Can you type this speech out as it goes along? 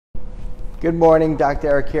Good morning, Dr.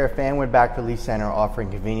 Eric here, Fanwood Back Relief Center, offering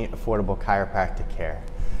convenient, affordable chiropractic care.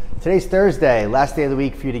 Today's Thursday, last day of the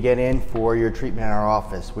week for you to get in for your treatment in our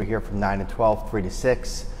office. We're here from 9 to 12, 3 to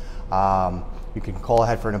 6. You can call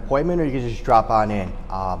ahead for an appointment, or you can just drop on in,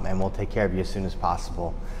 and we'll take care of you as soon as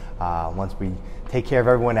possible once we take care of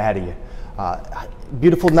everyone ahead of you.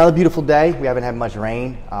 Another beautiful day. We haven't had much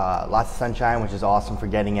rain, lots of sunshine, which is awesome for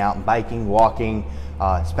getting out and biking, walking,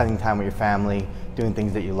 spending time with your family, doing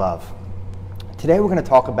things that you love. Today we're going to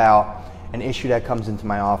talk about an issue that comes into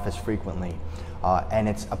my office frequently, and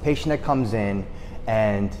it's a patient that comes in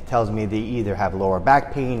and tells me they either have lower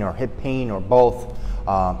back pain or hip pain or both.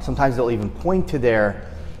 Sometimes they'll even point to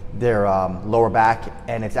their lower back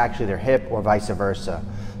and it's actually their hip, or vice versa.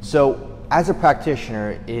 So as a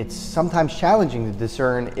practitioner, it's sometimes challenging to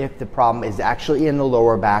discern if the problem is actually in the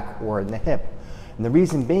lower back or in the hip. And the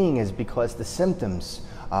reason being is because the symptoms,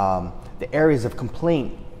 the areas of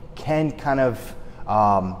complaint, can kind of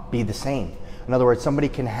be the same. In other words, somebody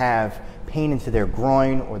can have pain into their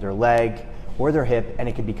groin or their leg or their hip, and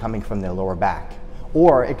it could be coming from their lower back.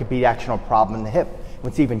 Or it could be an actual problem in the hip.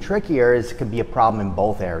 What's even trickier is it could be a problem in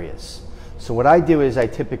both areas. So what I do is I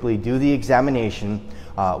typically do the examination.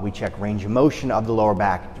 We check range of motion of the lower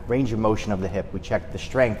back, range of motion of the hip. We check the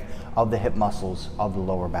strength of the hip muscles of the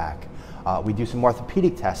lower back. We do some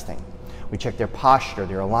orthopedic testing. We check their posture,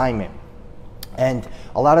 their alignment. And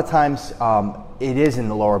a lot of times it is in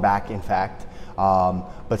the lower back, in fact,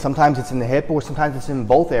 but sometimes it's in the hip, or sometimes it's in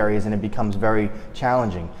both areas, and it becomes very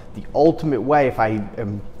challenging. The ultimate way, if I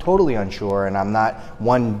am totally unsure and I'm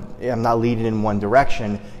not leading in one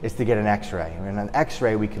direction, is to get an X-ray. And on an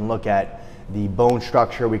X-ray, we can look at the bone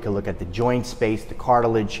structure, we can look at the joint space, the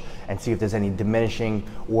cartilage, and see if there's any diminishing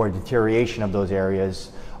or deterioration of those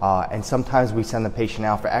areas. And sometimes we send the patient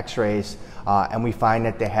out for X-rays, and we find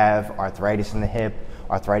that they have arthritis in the hip,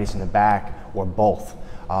 arthritis in the back, or both.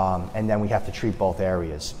 And then we have to treat both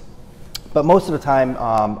areas. But most of the time,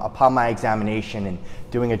 upon my examination and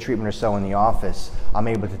doing a treatment or so in the office, I'm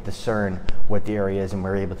able to discern what the area is, and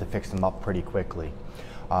we're able to fix them up pretty quickly.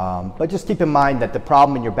 But just keep in mind that the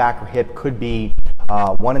problem in your back or hip could be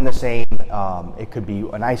one and the same. It could be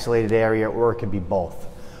an isolated area, or it could be both.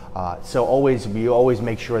 So we always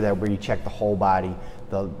make sure that we check the whole body,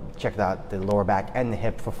 check out the lower back and the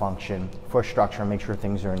hip for function, for structure, and make sure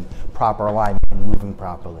things are in proper alignment and moving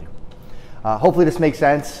properly. Hopefully this makes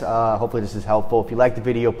sense. Hopefully this is helpful. If you like the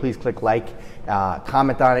video, please click like,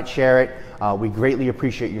 comment on it, share it. We greatly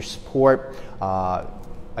appreciate your support.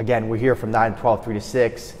 Again, we're here from 9 to 12, 3 to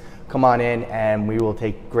 6. Come on in and we will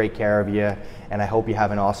take great care of you. And I hope you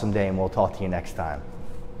have an awesome day, and we'll talk to you next time.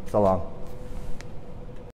 So long.